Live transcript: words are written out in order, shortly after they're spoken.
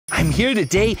I'm here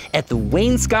today at the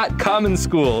Wainscott Common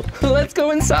School. Let's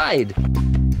go inside.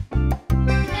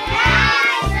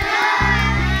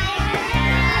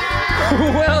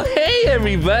 Well, hey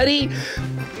everybody.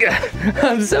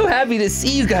 I'm so happy to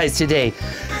see you guys today.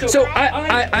 So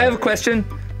I have a question.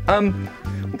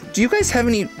 Do you guys have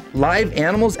any live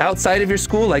animals outside of your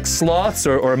school, like sloths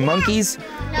or monkeys?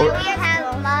 No, we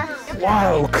have lots.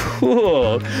 Wow,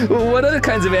 cool. What other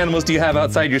kinds of animals do you have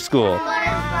outside your school?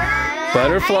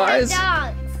 Butterflies?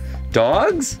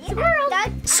 Dogs? Squirrels.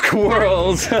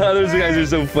 Squirrels. Those guys are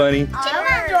so funny.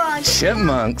 Chipmunks.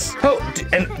 Chipmunks. Oh,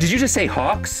 and did you just say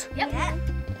hawks? Yep.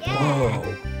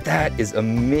 Whoa, that is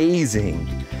amazing.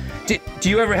 Do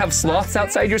you ever have sloths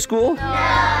outside your school?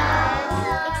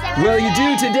 Well, you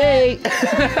do today.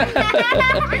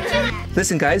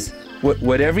 Listen, guys,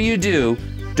 whatever you do,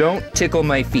 don't tickle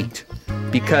my feet,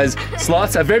 because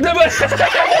sloths have very...